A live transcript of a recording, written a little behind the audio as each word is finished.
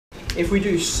if we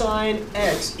do sine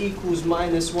x equals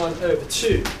minus 1 over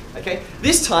 2, okay?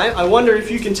 This time, I wonder if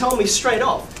you can tell me straight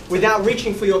off, without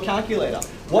reaching for your calculator,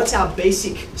 what's our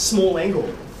basic small angle?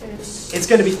 It's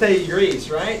going to be 30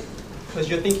 degrees, right? Because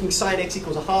you're thinking sine x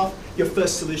equals a half, your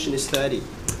first solution is 30.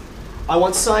 I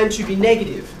want sine to be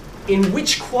negative. In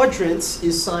which quadrants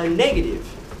is sine negative?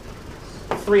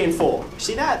 3 and 4.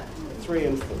 See that? 3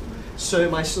 and 4. So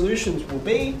my solutions will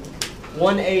be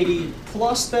 180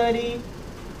 plus 30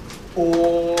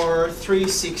 or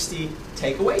 360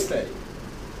 take away 30.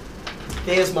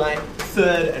 There's my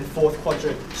third and fourth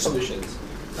quadrant solutions.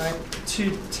 Right?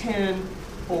 210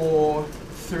 or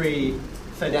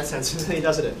 330. That sounds familiar,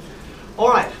 doesn't it?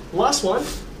 Alright, last one.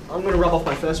 I'm going to rub off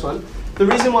my first one. The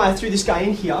reason why I threw this guy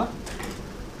in here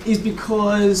is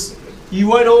because you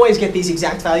won't always get these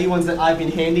exact value ones that I've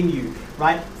been handing you,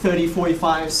 right? 30,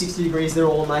 45, 60 degrees, they're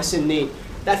all nice and neat.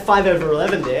 That 5 over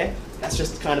 11 there, that's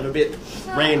just kind of a bit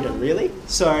random, really.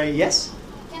 So, yes?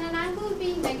 Can an angle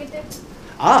be negative?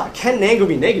 Can an angle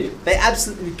be negative? They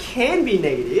absolutely can be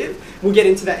negative. We'll get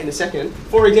into that in a second.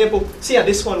 For example, see how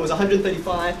this one was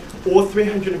 135 or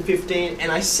 315,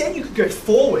 and I said you could go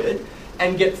forward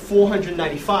and get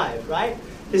 495, right?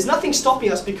 There's nothing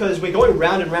stopping us because we're going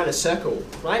round and round a circle,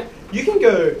 right? You can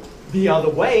go the other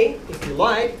way if you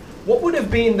like. What would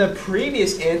have been the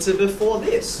previous answer before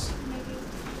this?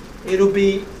 It'll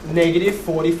be negative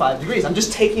 45 degrees. I'm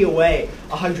just taking away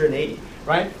 180,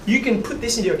 right? You can put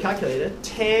this into your calculator,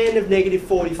 tan of negative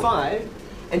 45,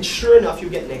 and sure enough,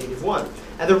 you'll get negative 1.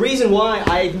 And the reason why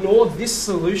I ignored this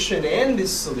solution and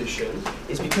this solution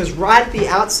is because right at the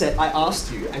outset, I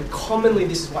asked you, and commonly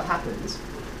this is what happens,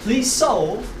 please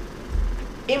solve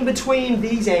in between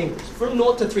these angles, from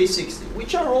 0 to 360,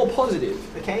 which are all positive,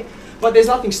 okay? But there's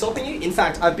nothing stopping you. In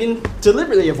fact, I've been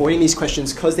deliberately avoiding these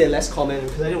questions because they're less common,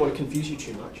 because I didn't want to confuse you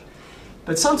too much.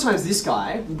 But sometimes this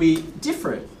guy will be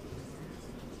different.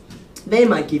 They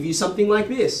might give you something like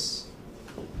this,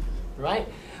 right?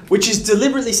 Which is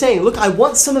deliberately saying, look, I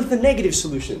want some of the negative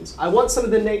solutions. I want some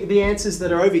of the answers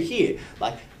that are over here,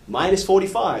 like minus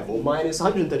 45 or minus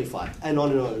 135, and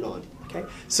on and on and on. Okay?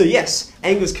 So yes,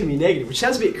 angles can be negative, which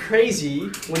sounds a bit crazy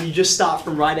when you just start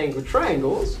from right-angled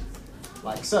triangles,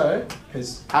 like so,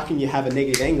 because how can you have a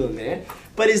negative angle in there?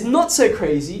 But it's not so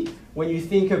crazy when you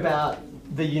think about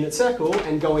the unit circle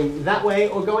and going that way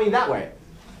or going that way.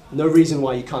 No reason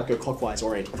why you can't go clockwise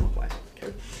or anti-clockwise.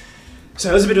 Okay? So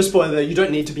that was a bit of a spoiler there. You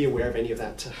don't need to be aware of any of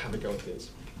that to have a go at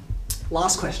this.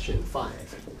 Last question, 5.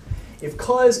 If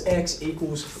cos x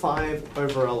equals 5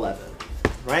 over 11,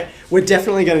 right? We're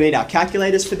definitely going to need our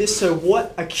calculators for this. So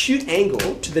what acute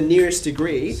angle to the nearest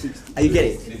degree are you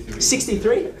getting?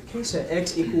 63? Okay, so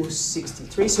x equals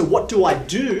 63. So what do I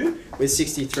do with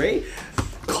 63?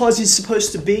 Cos is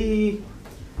supposed to be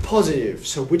positive.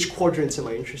 So which quadrants am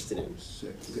I interested in?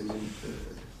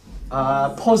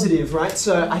 Positive, right?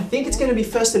 So I think it's going to be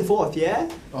first and fourth, yeah?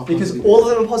 Because all of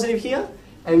them are positive here,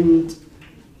 and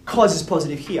cos is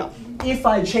positive here. If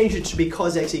I change it to be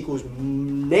cos x equals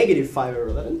negative 5 over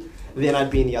 11, then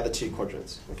I'd be in the other two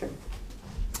quadrants, okay?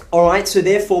 All right, so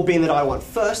therefore, being that I want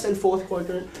first and fourth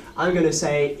quadrant, I'm going to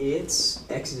say it's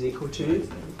x is equal to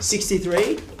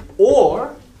 63,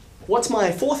 or what's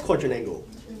my fourth quadrant angle?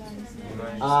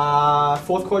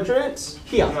 Fourth quadrant,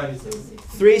 here.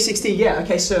 360, yeah,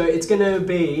 okay, so it's going to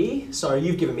be, sorry,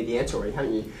 you've given me the answer already,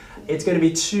 haven't you? It's going to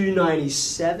be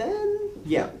 297,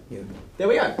 yeah. There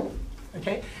we go.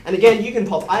 Okay, and again, you can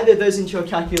pop either of those into your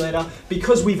calculator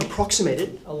because we've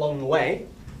approximated along the way.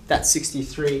 That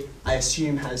 63, I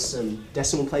assume, has some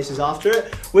decimal places after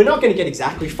it. We're not going to get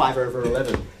exactly 5 over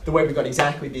 11, the way we got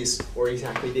exactly this or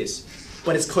exactly this,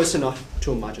 but it's close enough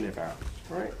to a margin of error.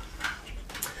 All right.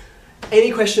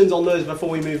 Any questions on those before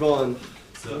we move on?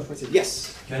 So,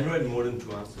 yes? Can you write more than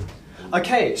 2 answers?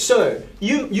 Okay, so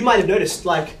you might have noticed,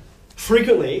 like,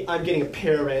 frequently I'm getting a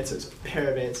pair of answers, a pair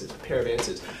of answers, a pair of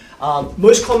answers.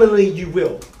 Most commonly you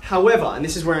will. However, and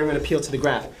this is where I'm going to appeal to the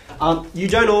graph, you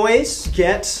don't always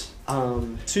get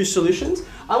 2 solutions.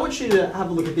 I want you to have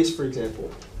a look at this, for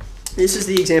example. This is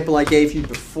the example I gave you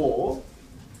before.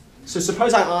 So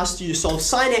suppose I asked you to solve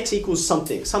sine x equals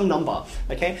something, some number,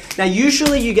 okay? Now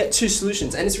usually you get 2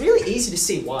 solutions, and it's really easy to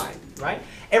see why, right?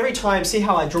 Every time, see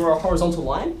how I draw a horizontal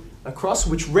line across,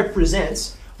 which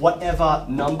represents whatever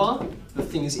number the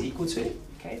thing is equal to,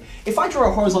 okay? If I draw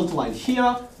a horizontal line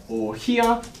here, or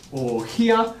here, or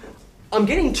here, I'm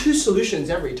getting 2 solutions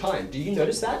every time. Do you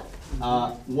notice that?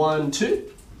 1,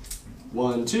 2,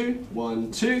 1, 2,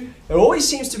 1, 2. There always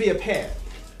seems to be a pair,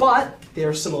 but there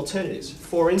are some alternatives.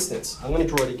 For instance, I'm going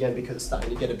to draw it again because it's starting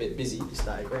to get a bit busy, this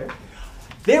diagram.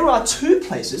 There are 2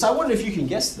 places, I wonder if you can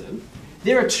guess them.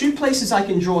 there are two places I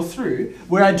can draw through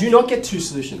where I do not get two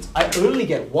solutions. I only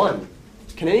get one.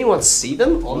 Can anyone see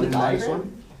them on the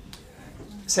diagram?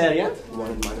 Say it again.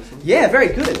 1 and minus 1. Yeah, very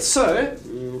good. So,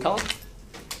 colour.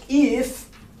 If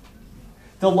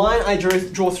the line I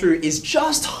draw through is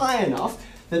just high enough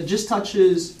that it just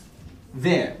touches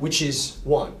there, which is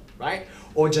 1, right?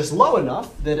 Or just low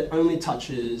enough that it only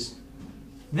touches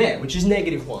there, which is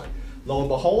 -1. Lo and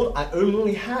behold, I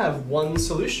only have one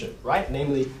solution, right?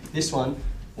 Namely this one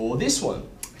or this one,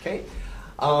 okay?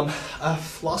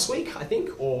 Last week, I think,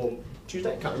 or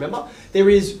Tuesday, can't remember, there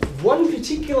is one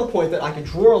particular point that I can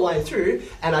draw a line through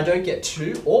and I don't get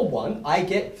 2 or 1, I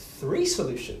get 3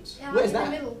 solutions. Yeah, Where's right that?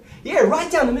 in the middle. Yeah,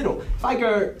 right down the middle. If I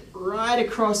go right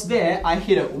across there, I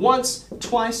hit it once,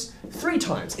 twice, 3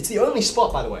 times. It's the only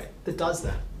spot, by the way, that does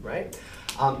that, right?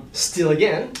 Still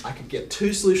again, I could get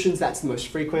 2 solutions, that's the most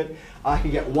frequent. I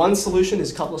could get 1 solution,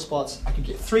 there's a couple of spots. I could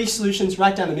get 3 solutions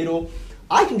right down the middle.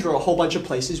 I can draw a whole bunch of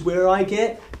places where I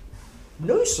get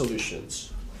no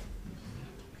solutions,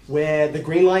 where the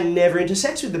green line never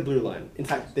intersects with the blue line. In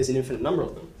fact, there's an infinite number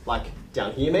of them, like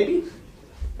down here maybe.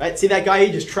 Right? See that guy,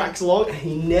 he just tracks along and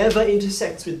he never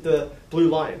intersects with the blue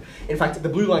line. In fact, the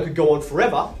blue line could go on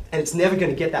forever and it's never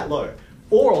going to get that low.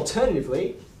 Or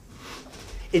alternatively,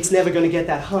 it's never going to get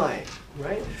that high,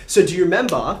 right? So do you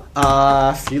remember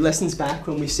a few lessons back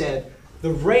when we said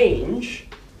the range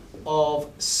of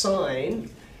sine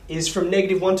is from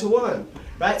 -1 to 1,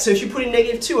 right? So if you put in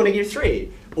 -2 or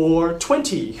 -3 or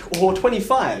 20 or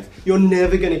 25, you're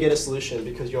never going to get a solution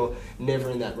because you're never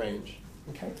in that range,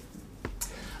 okay?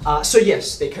 So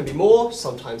yes, there can be more,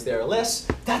 sometimes there are less.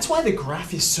 That's why the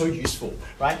graph is so useful,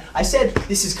 right? I said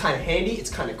this is kind of handy,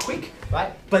 it's kind of quick,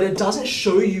 right? But it doesn't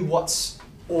show you what's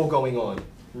all going on,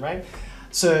 right?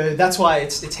 So that's why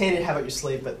it's handy to have up your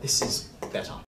sleeve, but this is better.